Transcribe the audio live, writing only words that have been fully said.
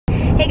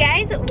Hey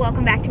guys,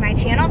 welcome back to my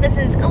channel. This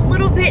is a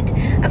little bit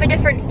of a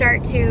different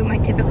start to my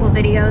typical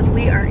videos.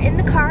 We are in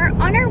the car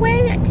on our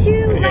way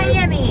to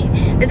Miami.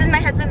 This is my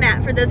husband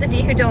Matt, for those of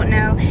you who don't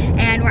know,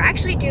 and we're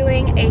actually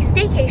doing a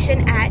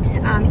staycation at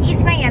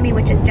East Miami,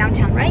 which is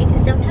downtown, right?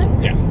 Is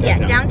downtown? Yeah, downtown. Yeah,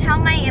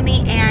 downtown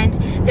Miami, and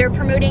they're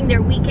promoting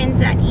their weekends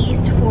at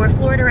East for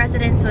Florida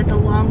residents, so it's a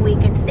long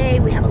weekend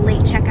stay. We have a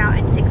late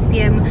checkout at 6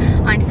 p.m.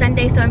 on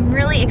Sunday, so I'm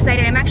really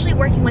excited. I'm actually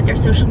working with their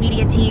social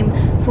media team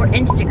for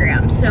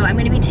Instagram, so I'm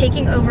going to be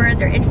taking over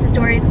their Insta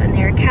stories on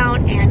their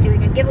account and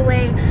doing a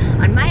giveaway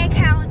on my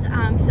account.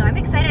 So I'm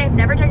excited. I've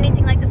never done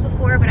anything like this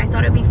before, but I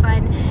thought it'd be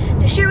fun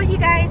to share with you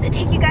guys and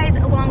take you guys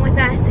along with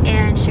us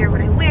and share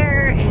what I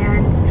wear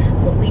and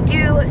what we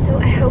do. So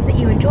I hope that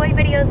you enjoy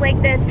videos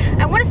like this.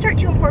 I want to start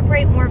to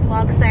incorporate more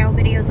vlog style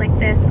videos like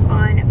this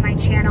on my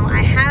channel.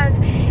 I have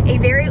a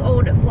very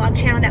old vlog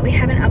channel that we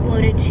haven't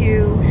uploaded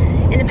to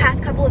in the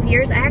past couple of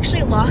years. I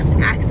actually lost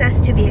access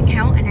to the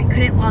account and I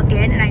couldn't log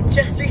in, and I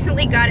just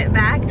recently got it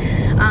back,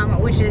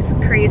 which is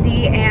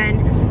crazy.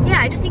 And yeah,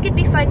 I just think it'd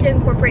be fun to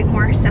incorporate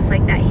more stuff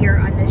like that here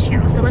on this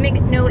channel. So let me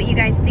know what you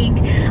guys think.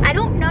 I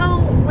don't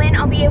know when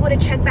I'll be able to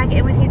check back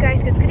in with you guys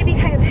because it's gonna be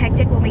kind of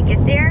hectic when we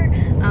get there.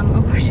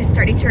 Oh gosh, it's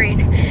starting to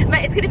rain.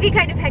 But it's gonna be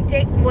kind of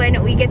hectic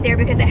when we get there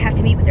because I have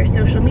to meet with their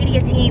social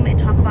media team and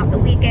talk about the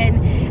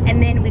weekend.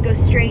 And then we go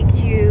straight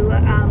to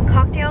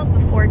cocktails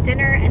before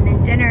dinner and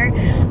then dinner.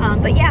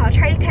 But yeah, I'll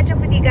try to catch up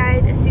with you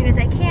guys as soon as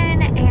I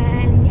can.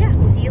 And yeah,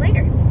 we'll see you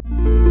later.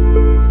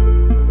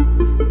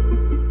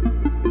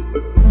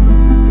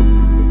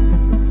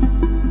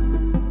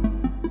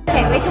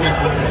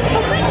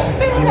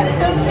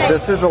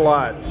 This is a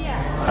lot. Yeah.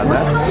 Look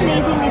how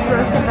amazing these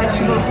roasted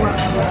vegetables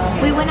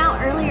look. We went out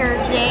earlier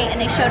today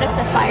and they showed us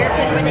the fire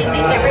pit where they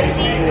make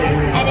everything,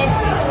 and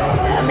it's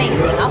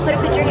amazing. I'll put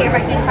a picture here if I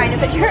can find a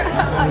picture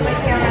on my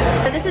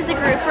camera. So this is a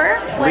grouper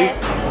with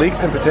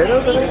leeks and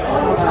potatoes.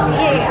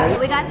 Yeah.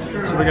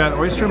 We got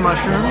oyster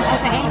mushrooms.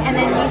 Okay, and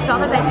then you saw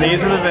the veggies.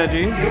 These are the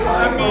veggies.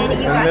 And then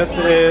you got this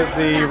is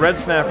the red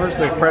snappers,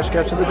 the fresh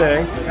catch of the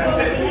day.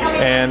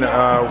 And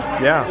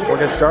yeah, we'll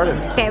get started.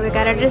 Okay, we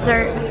got our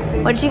dessert.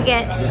 What'd you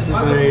get? This is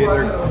their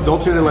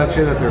dulce de leche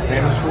that they're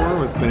famous for,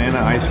 with banana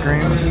ice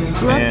cream.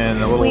 Look, and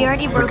a little we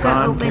already broke it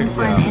open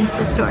for an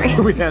Insta story.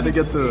 We had to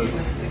get the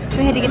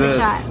the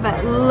shot,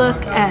 but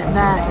look at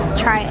that.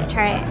 Try it,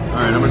 try it. All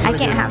right, I'm gonna I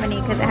can't have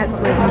any because it has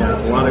gluten.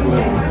 There's a lot of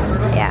gluten.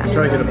 Yeah.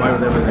 Try to get a bite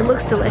with everything. It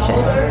looks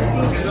delicious.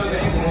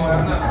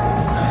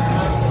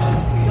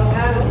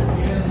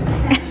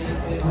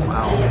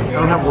 Wow. I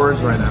don't have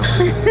words right now.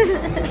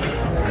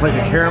 It's like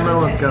a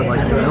caramel, it's got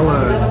like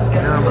vanilla, it's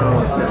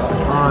caramel, it's got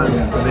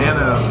pecan,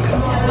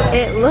 banana.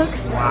 It looks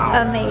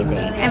amazing.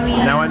 I mean,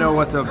 now I know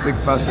what the big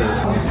fuss is.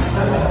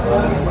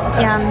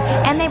 Yum.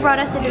 And they brought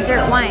us a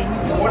dessert wine.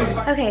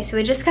 Okay, so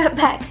we just got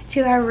back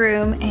to our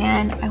room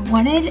and I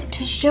wanted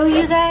to show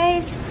you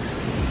guys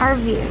our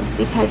view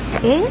because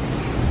it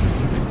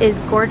is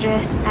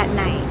gorgeous at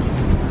night.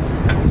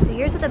 So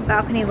here's what the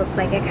balcony looks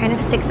like. It kind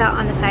of sticks out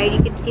on the side.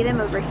 You can see them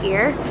over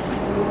here.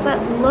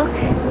 But look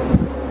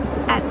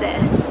at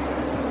this.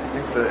 I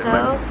think that it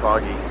might be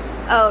foggy.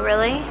 Oh,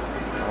 really?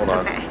 Hold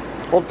on. Okay.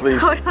 Hold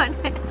please. Hold on.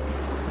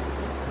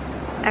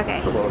 Okay.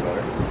 It's a little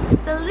better.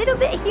 It's a little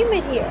bit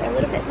humid here, a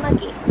little bit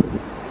muggy.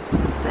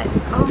 But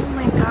oh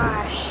my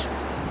gosh.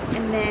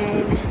 And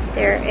then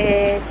there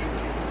is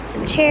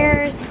some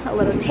chairs, a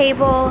little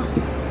table,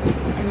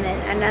 and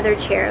then another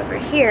chair over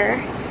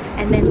here.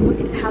 And then look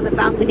at how the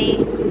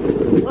balcony,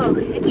 whoa,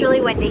 it's really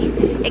windy,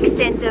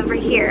 extends over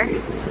here.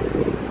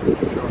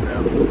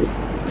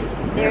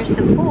 There's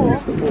some pool.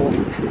 Here's the pool.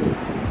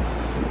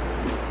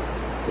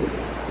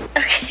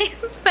 Okay,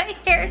 my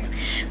hair's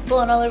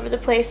blown all over the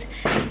place.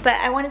 But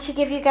I wanted to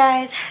give you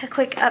guys a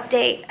quick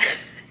update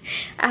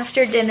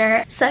after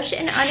dinner. Such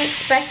an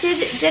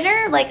unexpected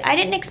dinner. Like, I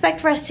didn't expect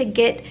for us to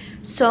get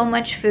so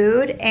much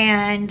food,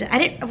 and I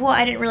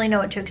didn't really know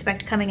what to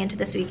expect coming into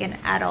this weekend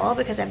at all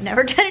because I've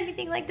never done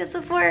anything like this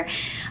before.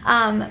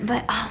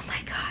 But oh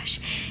my gosh,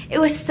 it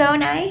was so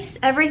nice.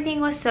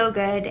 Everything was so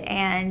good,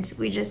 and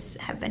we just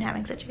have been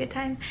having such a good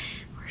time.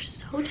 We're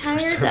so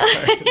tired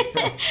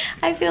though.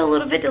 I feel a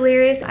little bit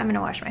delirious. I'm gonna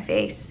wash my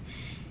face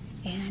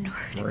and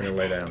we're gonna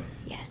lay down.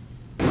 Yes.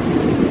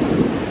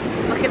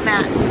 Look at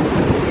that.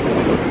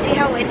 See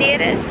how windy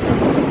it is?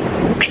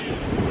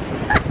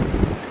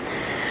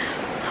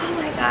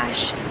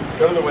 Gosh.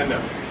 Go to the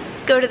window.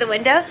 Go to the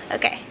window?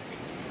 Okay.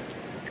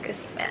 Let's go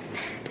see Matt.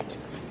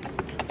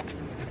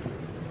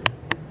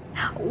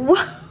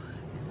 Whoa.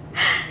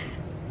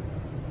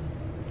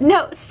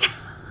 No,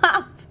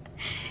 stop.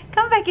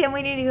 Come back in.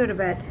 We need to go to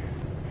bed.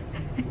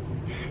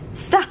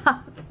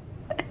 Stop.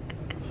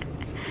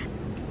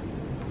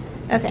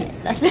 Okay,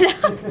 that's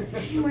enough.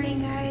 Good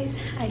morning, guys.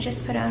 I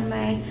just put on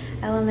my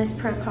LMS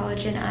Pro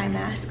Collagen eye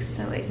mask,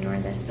 so ignore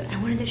this, but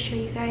I wanted to show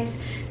you guys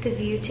the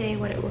view today,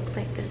 what it looks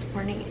like this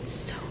morning. It's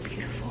so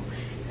beautiful.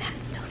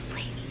 Matt's still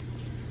sleeping.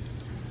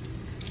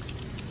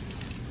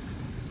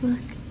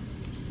 Look.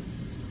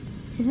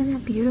 Isn't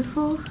that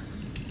beautiful?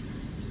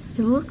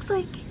 It looks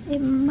like it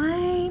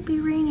might be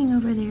raining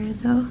over there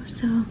though,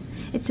 so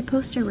it's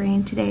supposed to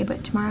rain today,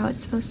 but tomorrow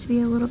it's supposed to be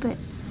a little bit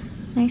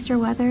nicer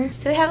weather.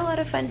 So we have a lot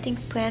of fun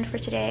things planned for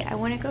today. I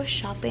want to go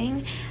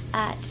shopping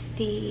at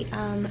the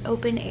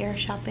open air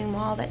shopping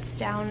mall that's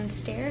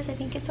downstairs. I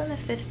think it's on the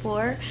 5th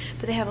floor,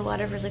 but they have a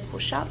lot of really cool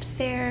shops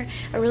there.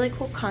 A really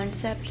cool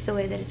concept, the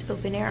way that it's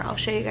open air. I'll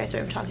show you guys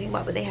what I'm talking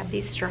about, but they have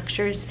these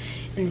structures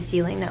in the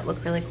ceiling that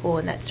look really cool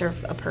and that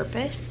serve a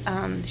purpose.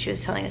 She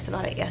was telling us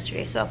about it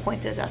yesterday, so I'll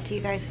point those out to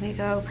you guys when we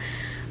go.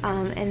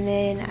 And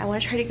then I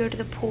want to try to go to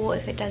the pool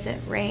if it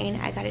doesn't rain.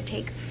 I got to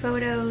take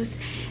photos,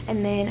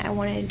 and then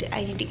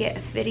I need to get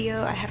a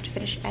video. I have to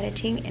finish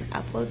editing and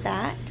upload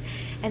that.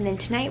 And then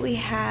tonight we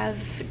have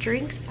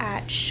drinks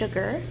at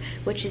Sugar,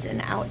 which is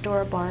an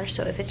outdoor bar,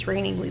 so if it's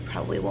raining we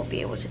probably won't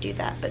be able to do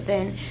that. But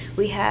then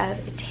we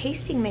have a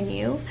tasting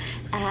menu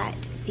at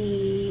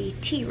the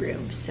tea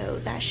room, so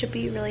that should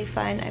be really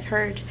fun. I've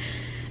heard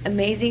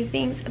amazing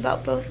things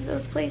about both of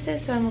those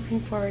places, so I'm looking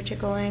forward to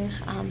going.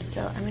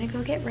 So I'm gonna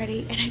go get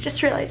ready, and I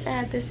just realized I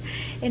had this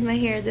in my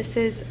hair. This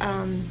is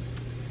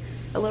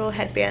a little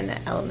headband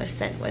that Elma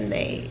sent when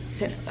they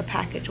sent a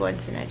package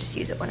once, and I just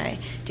use it when I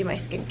do my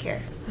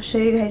skincare. I'll show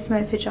you guys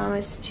my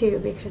pajamas too,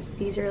 because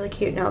these are really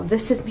cute. Now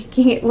this is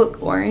making it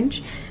look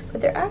orange, but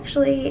they're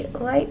actually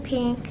light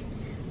pink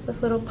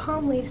with little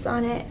palm leaves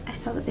on it. I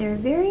thought that they were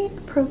very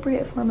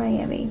appropriate for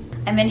Miami.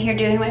 I'm in here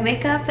doing my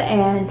makeup,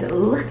 and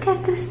look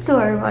at the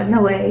storm on the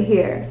way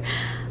here.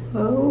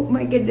 Oh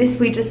my goodness,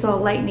 we just saw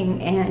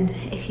lightning, and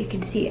if you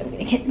can see, I'm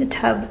gonna get in the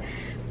tub,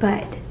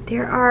 but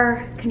there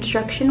are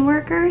construction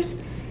workers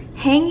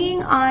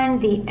hanging on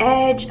the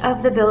edge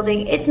of the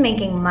building. It's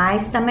making my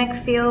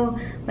stomach feel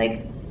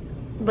like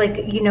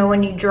you know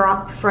when you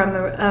drop from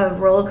a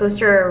roller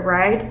coaster or a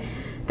ride.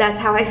 That's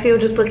how I feel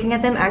just looking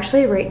at them.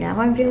 Actually, right now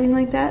I'm feeling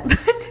like that,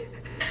 but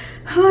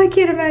oh, I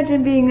can't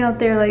imagine being out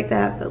there like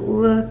that. But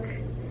look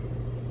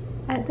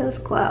at those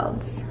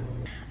clouds.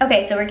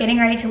 Okay, so we're getting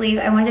ready to leave.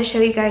 I wanted to show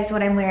you guys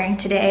what I'm wearing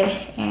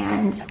today,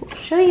 and I'll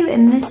show you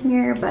in this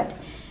mirror, but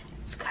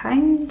it's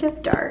kind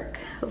of dark.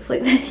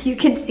 Hopefully you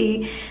can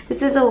see.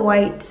 This is a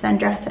white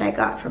sundress that I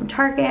got from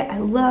Target. I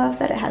love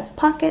that it has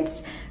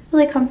pockets.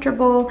 Really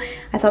comfortable.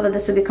 I thought that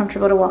this would be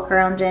comfortable to walk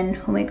around in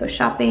when we go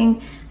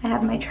shopping. I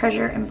have my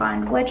Treasure and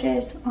Bond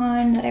wedges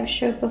on that I've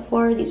showed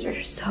before. These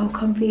are so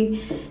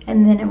comfy.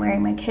 And then I'm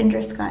wearing my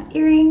Kendra Scott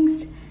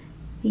earrings.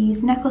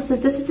 These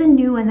necklaces. This is a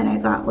new one that I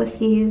got with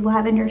the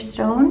lavender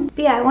stone.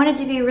 But yeah, I wanted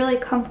to be really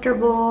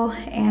comfortable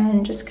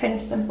and just kind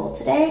of simple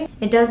today.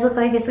 It does look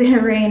like it's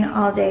gonna rain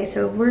all day,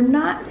 so we're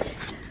not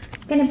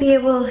gonna be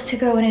able to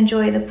go and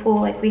enjoy the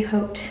pool like we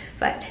hoped,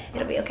 but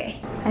it'll be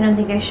okay. I don't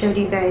think I showed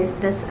you guys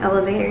this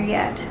elevator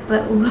yet,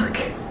 but look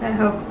at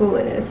how cool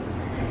it is.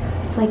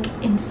 It's like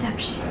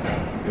Inception.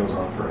 It goes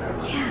on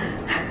forever. Yeah.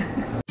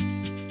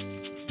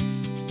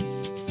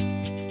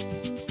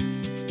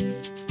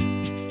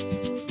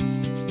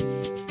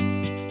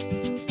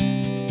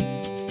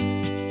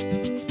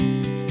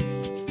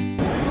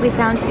 We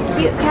found a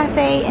cute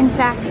cafe in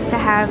Saks to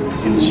have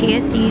some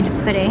chia seed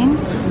pudding.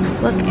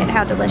 Look at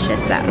how delicious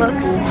that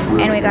looks.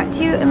 And we got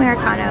 2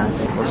 Americanos.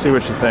 Let's see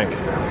what you think.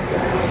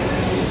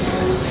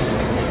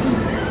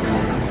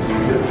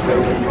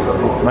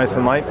 Nice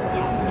and light?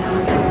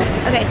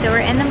 Okay, so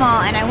we're in the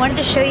mall, and I wanted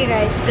to show you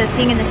guys the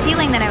thing in the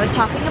ceiling that I was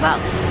talking about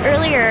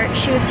earlier.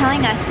 She was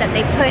telling us that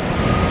they put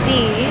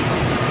these,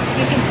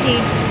 you can see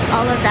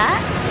all of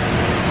that.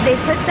 They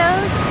put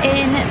those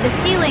in the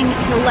ceiling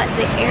to let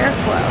the air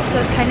flow. So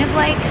it's kind of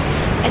like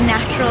a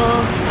natural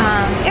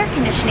air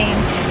conditioning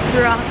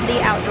throughout the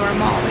outdoor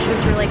mall, which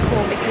was really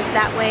cool because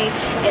that way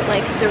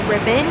the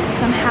ribbons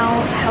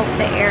somehow help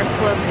the air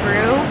flow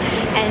through,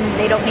 and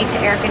they don't need to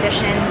air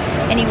condition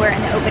anywhere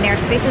in the open air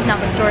spaces. Now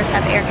the stores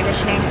have air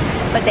conditioning,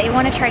 but they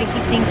want to try to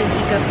keep things as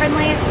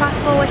eco-friendly as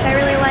possible, which I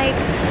really like.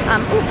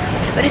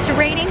 But it's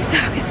raining,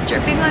 so it's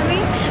dripping on me,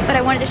 but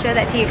I wanted to show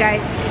that to you guys.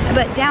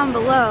 But down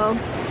below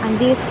on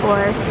these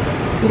floors,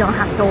 you don't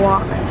have to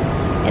walk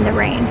in the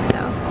rain, so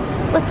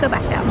let's go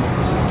back down.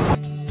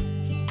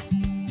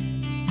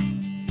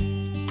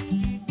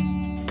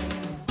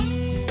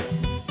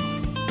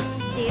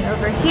 See,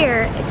 over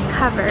here it's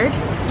covered,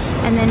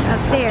 and then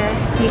up there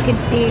you can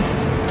see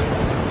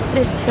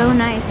it's so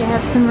nice. They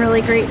have some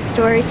really great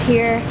stores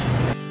here.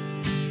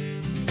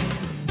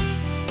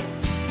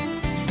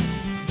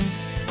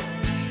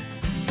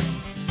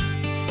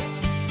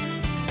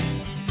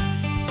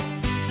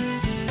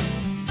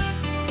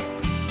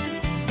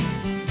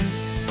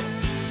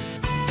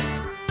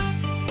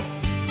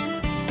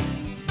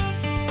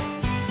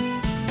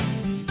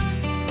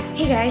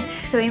 Hey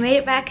guys, so we made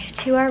it back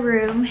to our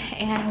room,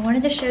 and I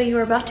wanted to show you,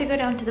 we're about to go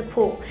down to the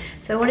pool.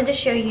 So I wanted to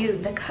show you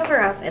the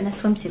cover up and the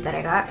swimsuit that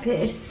I got.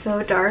 It is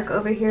so dark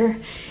over here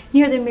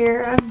near the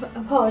mirror. I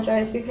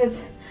apologize because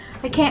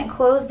I can't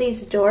close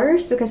these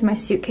doors because my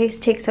suitcase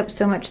takes up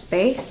so much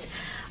space.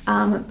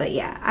 But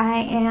yeah, I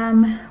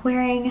am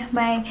wearing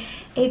my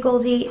A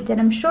Goldie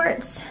denim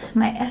shorts,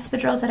 my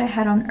espadrilles that I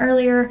had on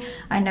earlier.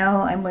 I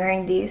know I'm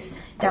wearing these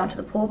down to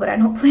the pool, but I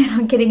don't plan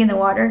on getting in the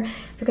water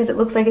because it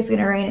looks like it's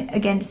gonna rain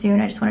again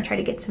soon. I just wanna try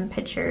to get some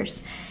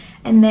pictures.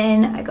 And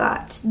then I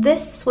got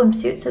this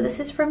swimsuit. So this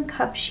is from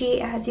Cupshe.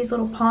 It has these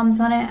little palms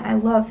on it. I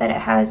love that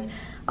it has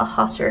a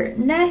halter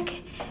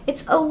neck.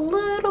 It's a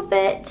little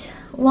bit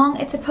long.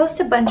 It's supposed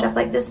to bunch up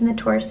like this in the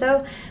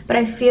torso, but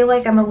I feel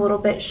like I'm a little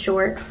bit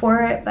short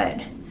for it,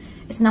 but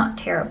it's not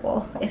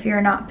terrible if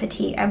you're not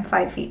petite. I'm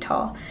 5 feet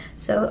tall,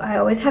 so I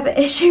always have an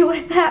issue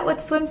with that with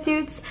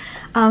swimsuits,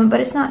 but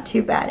it's not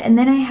too bad. And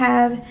then I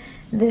have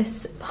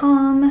this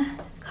palm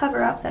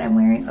cover up that I'm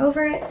wearing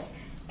over it.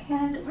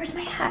 And where's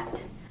my hat?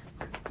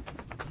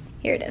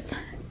 Here it is.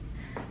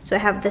 So I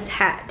have this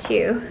hat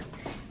too,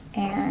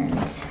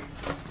 and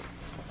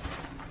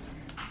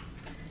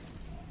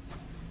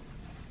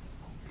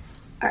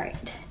all right,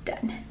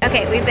 done.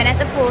 Okay, we've been at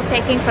the pool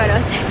taking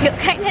photos. I feel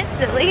kind of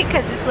silly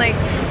because it's like,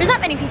 there's not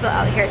many people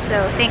out here,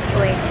 so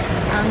thankfully.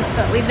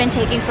 But we've been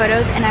taking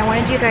photos and I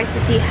wanted you guys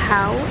to see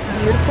how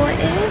beautiful it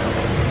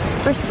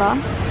is. First of all,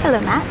 hello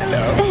Matt. Hello.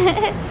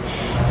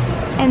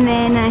 And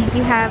then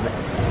you have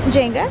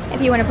Jenga,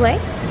 if you want to play.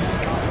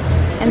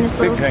 And this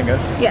big little, Jenga.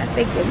 Yeah,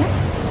 big Jenga.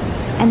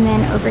 And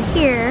then over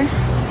here,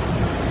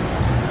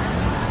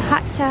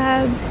 hot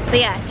tub. But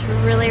yeah, it's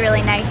really,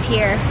 really nice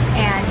here.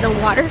 And the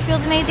water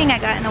feels amazing. I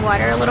got in the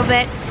water a little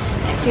bit.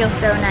 It feels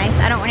so nice.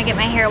 I don't want to get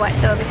my hair wet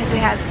though because we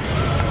have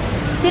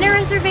dinner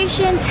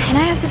reservations and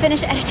I have to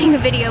finish editing a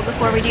video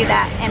before we do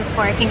that and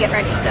before I can get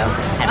ready. So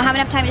I don't have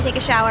enough time to take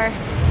a shower.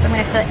 So I'm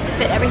gonna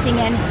fit everything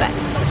in, but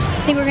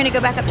I think we're gonna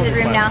go back up to the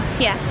room now.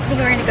 Yeah, I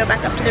think we're gonna go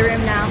back up to the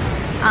room now.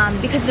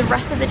 Because the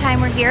rest of the time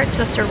we're here, it's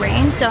supposed to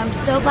rain. So I'm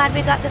so glad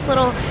we got this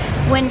little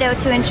window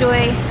to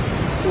enjoy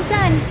the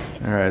sun.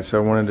 All right,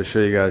 so I wanted to show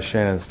you guys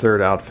Shannon's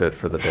third outfit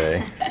for the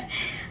day.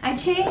 I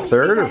changed.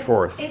 Third or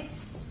fourth?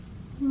 It's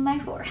my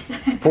fourth.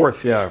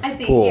 Fourth, yeah. I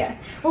think, pool. yeah.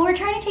 Well, we're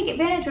trying to take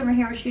advantage when we're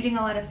here. We're shooting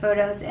a lot of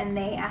photos, and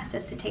they asked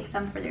us to take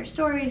some for their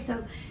story.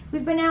 So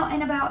we've been out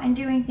and about and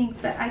doing things.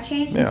 But I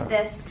changed into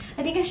this.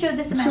 I think I showed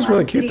this in my last video. This is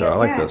really cute, though. I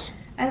like this.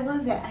 I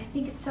love it. I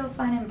think it's so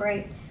fun and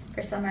bright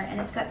for summer, and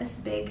it's got this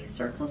big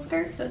circle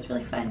skirt, so it's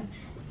really fun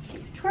to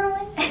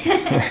twirling.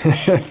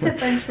 It's a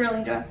fun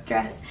twirling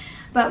dress.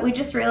 But we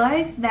just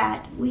realized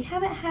that we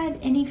haven't had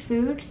any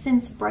food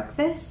since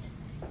breakfast.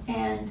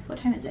 And what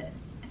time is it?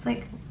 It's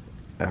like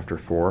after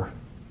 4.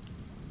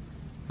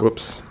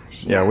 Whoops.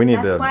 Yeah, we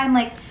need to. That's why I'm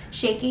like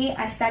shaky.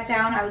 I sat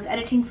down, I was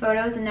editing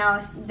photos, and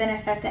then I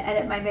sat to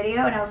edit my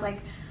video, and I was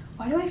like,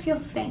 why do I feel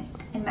faint?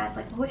 And Matt's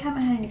like, well, we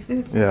haven't had any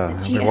food since yeah, I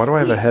was like, why do I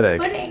have a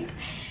headache? Pudding.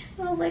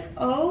 And I was like,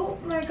 oh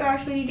my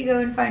gosh, we need to go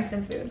and find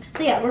some food.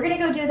 So yeah, we're gonna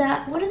go do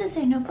that. What does it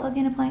say? No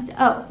plug-in appliances?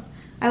 Oh,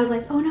 I was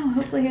like, oh no,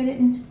 hopefully I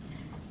didn't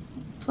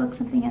plug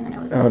something in that I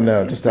was. Oh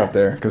no, just out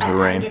there because of the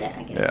rain. I get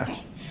it. Yeah. Okay.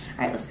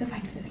 All right, let's go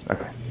find food.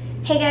 Okay.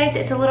 Hey guys,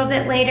 it's a little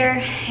bit later,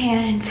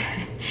 and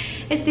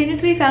as soon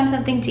as we found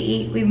something to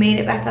eat, we made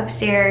it back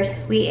upstairs,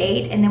 we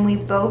ate, and then we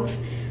both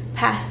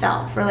passed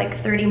out for like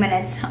 30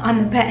 minutes on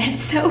the bed.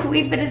 So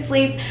we've been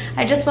asleep.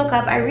 I just woke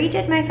up. I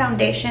redid my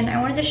foundation.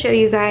 I wanted to show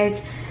you guys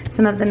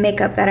some of the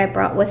makeup that I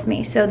brought with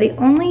me. So the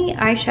only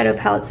eyeshadow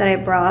palettes that I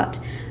brought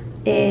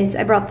is,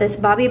 I brought this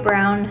Bobbi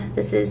Brown.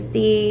 This is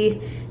the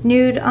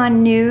Nude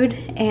on Nude,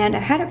 and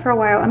I've had it for a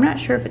while. I'm not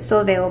sure if it's still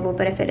available,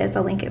 but if it is,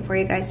 I'll link it for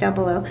you guys down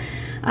below.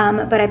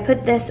 But I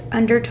put this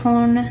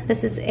undertone.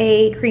 This is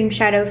a cream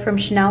shadow from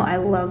Chanel. I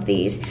love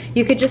these.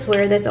 You could just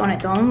wear this on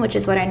its own, which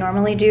is what I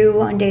normally do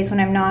on days when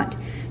I'm not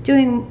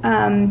doing,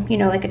 you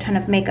know, like a ton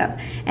of makeup.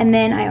 And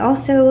then I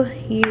also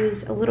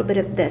used a little bit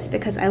of this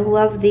because I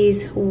love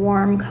these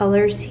warm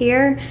colors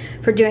here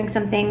for doing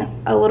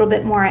something a little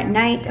bit more at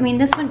night. I mean,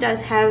 this one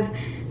does have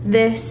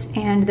this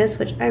and this,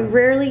 which I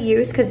rarely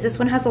use because this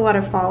one has a lot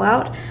of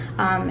fallout,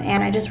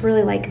 and I just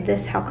really like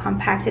this, how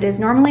compact it is.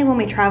 Normally when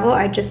we travel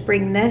I just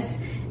bring this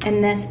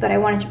and this, but I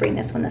wanted to bring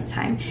this one this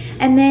time.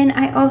 And then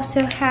I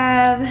also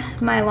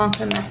have my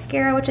Lancome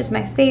mascara, which is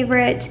my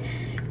favorite,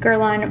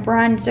 Guerlain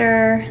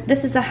bronzer.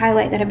 This is a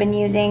highlight that I've been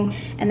using.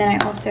 And then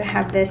I also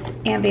have this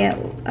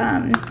ambient,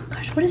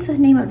 gosh, what is the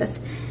name of this?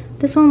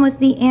 This one was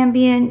the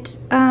ambient,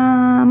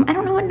 I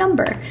don't know what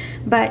number,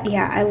 but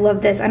yeah, I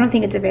love this. I don't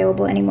think it's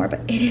available anymore, but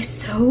it is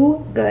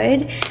so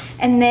good.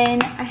 And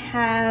then I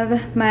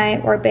have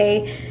my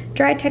Orbe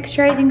dry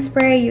texturizing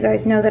spray. You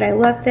guys know that I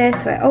love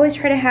this, so I always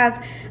try to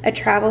have a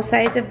travel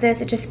size of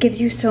this. It just gives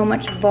you so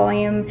much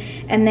volume.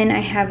 And then I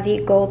have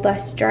the Gold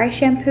Lust dry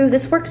shampoo.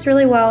 This works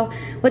really well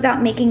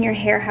without making your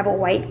hair have a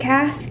white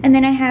cast. And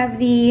then I have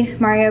the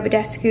Mario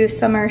Badescu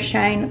Summer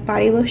Shine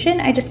body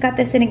lotion. I just got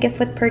this in a gift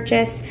with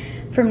purchase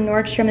from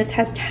Nordstrom. This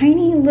has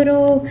tiny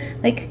little,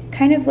 like,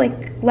 kind of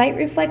like light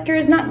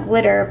reflectors, not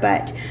glitter,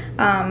 but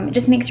it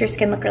just makes your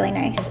skin look really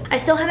nice. I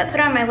still haven't put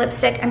on my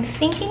lipstick. I'm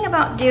thinking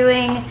about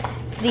doing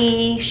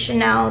the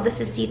Chanel, this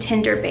is the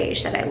Tender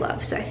Beige that I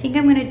love. So I think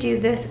I'm gonna do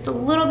this. It's a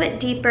little bit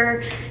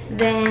deeper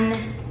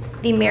than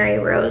the Mary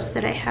Rose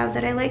that I have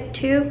that I like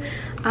too.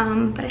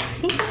 but I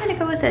think I'm gonna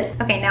go with this.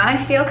 Okay, now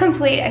I feel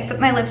complete. I put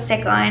my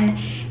lipstick on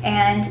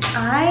and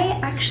I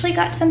actually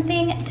got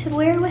something to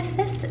wear with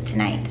this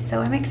tonight.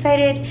 So I'm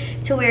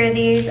excited to wear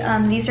these.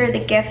 These are the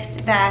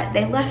gift that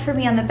they left for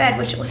me on the bed,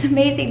 which was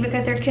amazing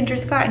because they're Kinder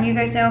Scott, and you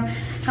guys know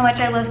how much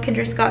I love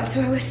Kinder Scott.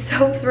 So I was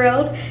so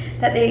thrilled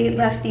that they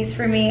left these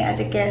for me as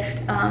a gift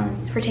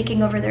for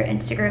taking over their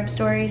Instagram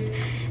stories.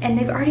 And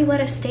they've already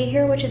let us stay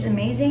here, which is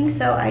amazing.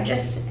 So I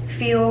just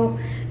feel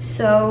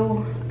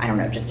so, I don't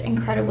know, just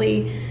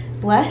incredibly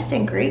blessed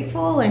and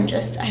grateful, and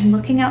just I'm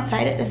looking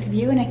outside at this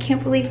view and I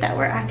can't believe that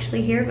we're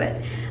actually here, but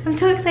I'm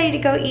so excited to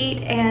go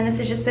eat and this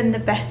has just been the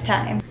best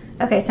time.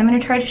 Okay, so I'm gonna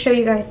try to show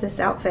you guys this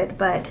outfit,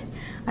 but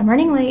I'm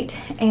running late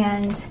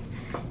and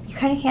you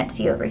kind of can't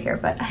see over here,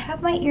 but I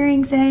have my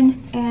earrings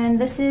in, and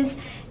this is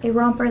a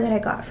romper that I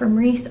got from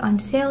Reese on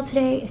sale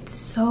today. It's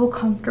so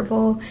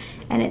comfortable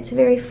and it's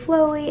very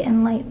flowy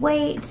and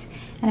lightweight,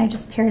 and I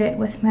just paired it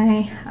with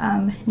my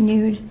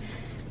nude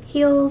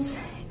heels,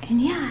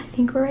 and yeah, I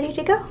think we're ready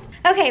to go.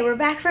 Okay, we're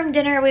back from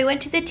dinner. We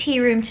went to the tea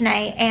room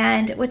tonight,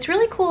 and what's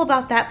really cool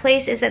about that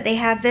place is that they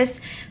have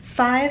this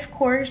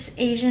 5-course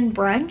Asian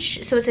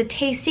brunch. So it's a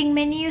tasting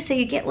menu, so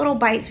you get little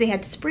bites. We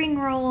had spring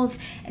rolls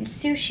and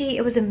sushi.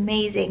 It was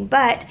amazing,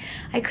 but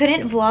I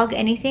couldn't vlog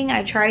anything.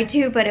 I tried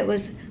to, but it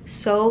was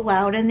so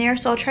loud in there.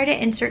 So I'll try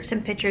to insert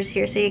some pictures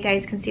here so you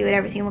guys can see what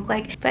everything looked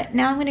like. But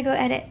now I'm gonna go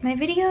edit my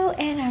video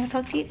and I will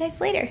talk to you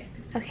guys later.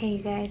 Okay, you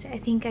guys, I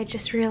think I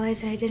just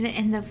realized that I didn't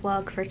end the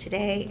vlog for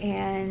today,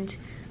 and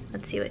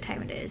let's see what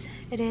time it is.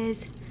 It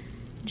is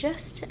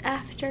just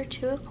after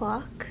 2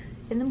 o'clock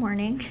in the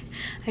morning.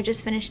 I just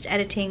finished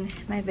editing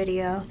my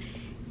video.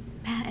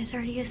 Matt is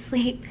already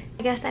asleep.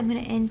 I guess I'm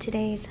gonna end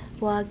today's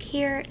vlog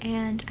here,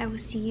 and I will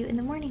see you in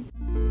the morning.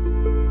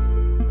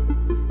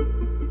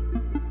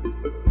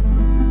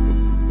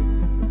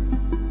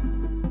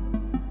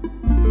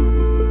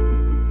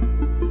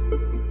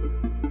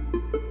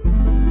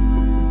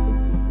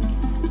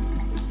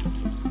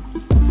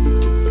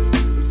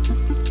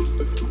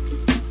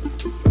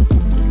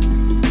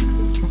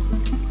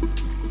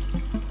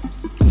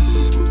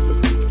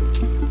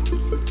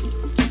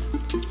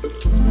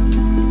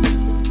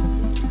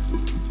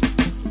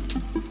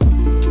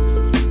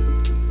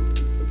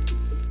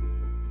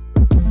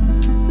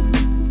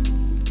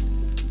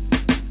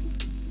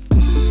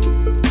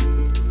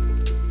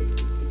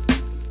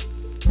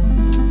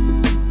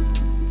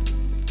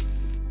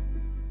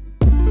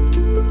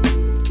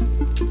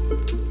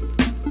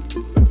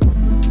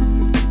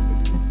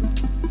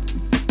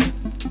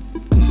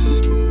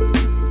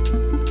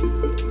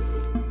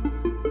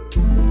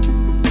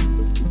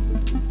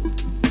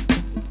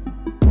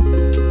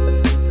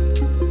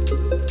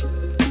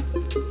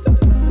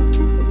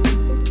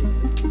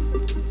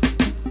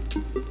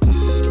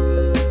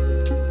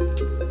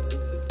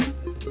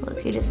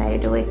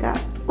 Decided to wake up.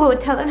 Whoa,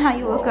 tell them how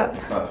you woke up.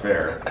 It's not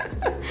fair.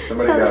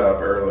 Somebody got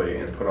up early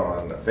and put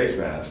on a face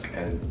mask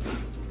and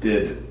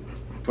did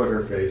put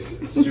her face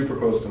super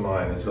close to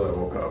mine until I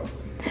woke up.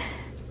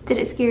 Did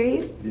it scare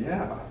you?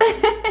 Yeah.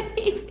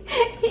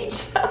 he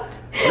jumped.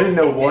 I didn't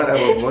know what I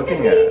was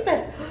looking at. He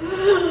said,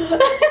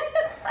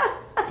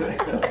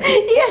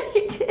 yeah,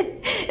 he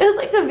did. It was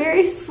like a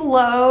very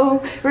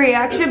slow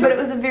reaction, but it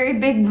was a very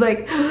big,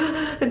 like,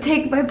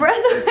 take my breath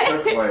away.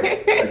 It took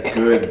like a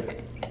good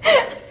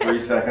 3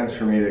 seconds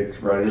for me to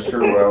register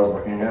what I was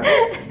looking at.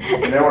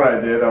 And then when I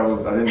did, I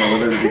didn't know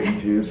whether to be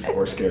confused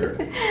or scared.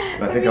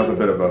 And I think I was a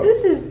bit of both.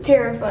 This is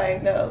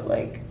terrifying though,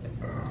 like,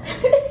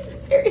 it's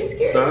very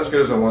scary. It's not as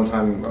good as the one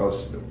time I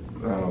was,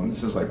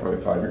 this is like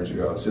probably 5 years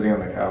ago, I was sitting on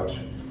the couch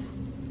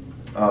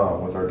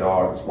with our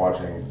dogs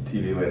watching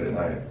TV late at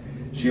night.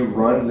 She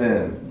runs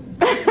in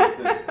with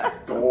this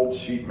gold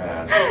sheet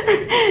mask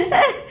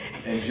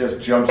and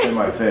just jumps in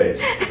my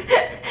face.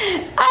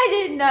 I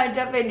did not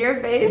jump in your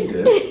face.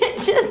 You did.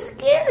 It just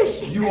scared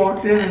you. You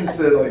walked in and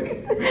said,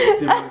 like,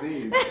 do one of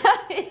these.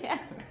 Yeah.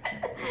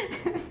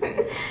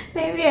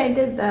 Maybe I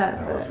did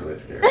that. That was really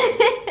scary.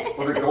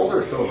 Was it gold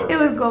or silver? It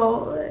was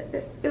gold.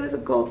 It was a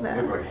gold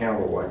mask. It was like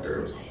Hannibal Lecter.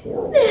 It was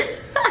horrible.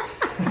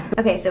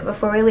 Okay, so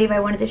before we leave,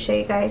 I wanted to show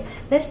you guys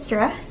this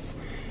dress.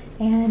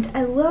 And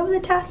I love the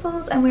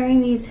tassels. I'm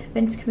wearing these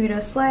Vince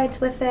Camuto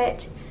slides with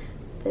it.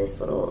 This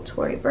little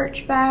Tory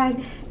Burch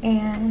bag.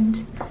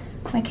 And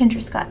my Kinder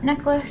Scott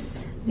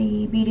necklace,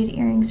 the beaded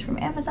earrings from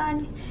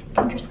Amazon,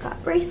 Kinder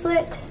Scott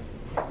bracelet,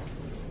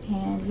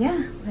 and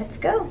yeah, let's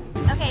go.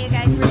 Okay, you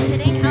guys, we're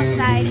sitting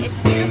outside. It's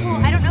beautiful.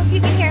 I don't know if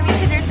you can hear me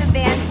because there's a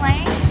band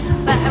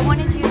playing, but I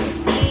wanted you to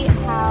see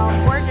how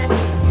gorgeous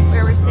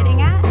where we're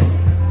sitting at.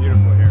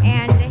 Beautiful here.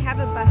 And they have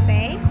a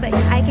buffet, but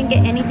I can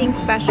get anything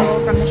special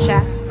from the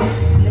chef.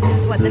 This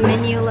is what the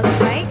menu looks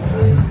like.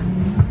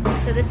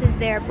 So this is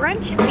their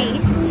brunch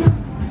feast.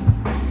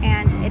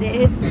 And it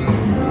is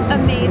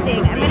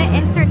amazing. I'm gonna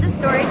insert the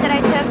stories that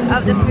I took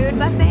of the food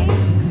buffet,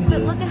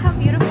 but look at how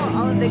beautiful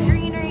all of the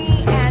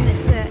greenery, and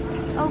it's an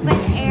open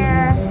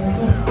air.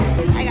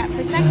 I got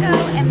Prosecco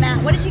and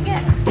Matt, what did you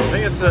get? I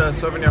think it's a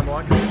Sauvignon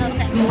Blanc. Okay,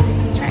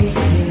 let's try it.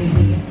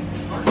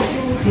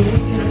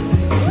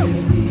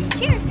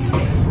 Cheers.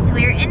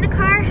 are in the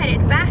car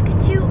headed back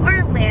to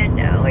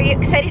Orlando. Are you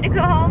excited to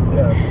go home?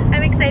 Yes.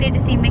 I'm excited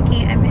to see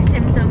Mickey. I miss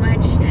him so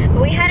much.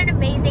 But we had an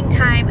amazing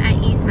time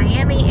at East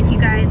Miami. If you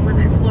guys live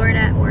in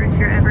Florida or if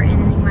you're ever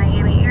in the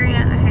Miami area,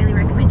 I highly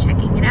recommend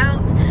checking it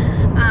out.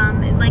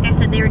 Like I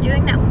said, they were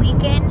doing that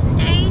weekend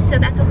stay, so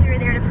that's what we were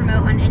there to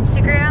promote on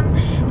Instagram,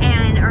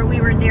 or we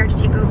were there to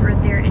take over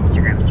their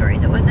Instagram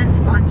stories. It wasn't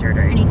sponsored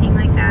or anything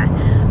like that.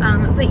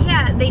 But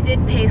yeah, they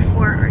did pay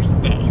for our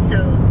stay,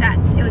 so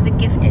it was a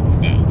gifted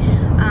stay.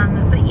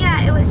 But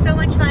yeah, it was so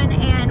much fun,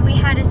 and we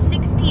had a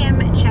 6 p.m.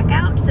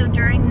 checkout. So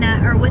during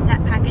that, or with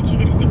that package, you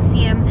get a 6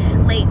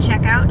 p.m. late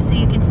checkout, so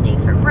you can stay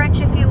for brunch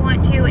if you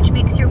want to, which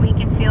makes your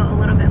weekend feel a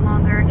little bit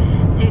longer,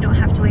 so you don't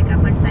have to wake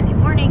up on Sunday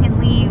morning and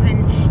leave,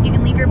 and you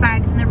can leave your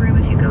bags in the room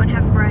if you go and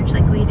have brunch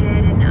like we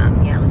did. And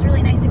yeah, it was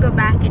really nice to go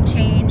back and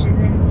change and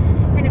then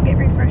kind of get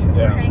refreshed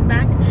before heading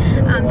back.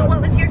 But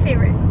what was your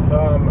favorite?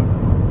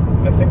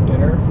 I think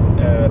dinner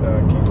at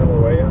Quinta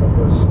La Jolla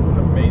was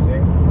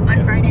amazing.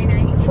 On Friday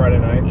night? Friday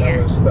night. Yeah.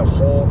 That was the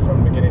whole,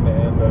 from beginning to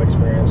end, that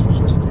experience was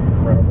just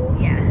incredible.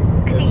 Yeah.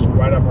 It's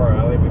right up our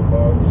alley. We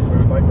love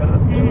food like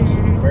that. It was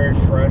very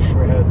fresh.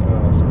 We had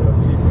some of the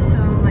seafood. So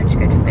much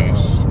good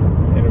fish.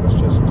 And it was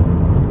just,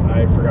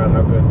 I forgot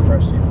how good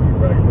fresh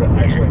seafood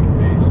actually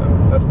can be. So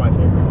that's my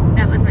favorite.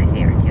 That was my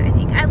favorite too, I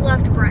think. I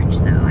loved brunch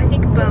though. I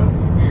think both.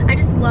 I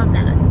just love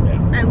that. Yeah.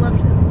 I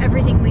loved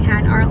everything we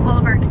had. All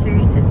of our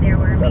experiences there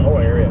were amazing. That whole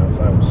area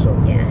outside was so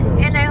cool.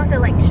 Yeah. And I also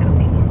liked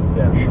shopping.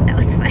 Yeah. That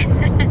was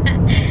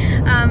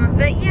fun.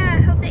 But yeah,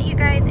 I hope that you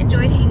guys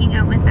enjoyed hanging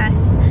out with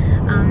us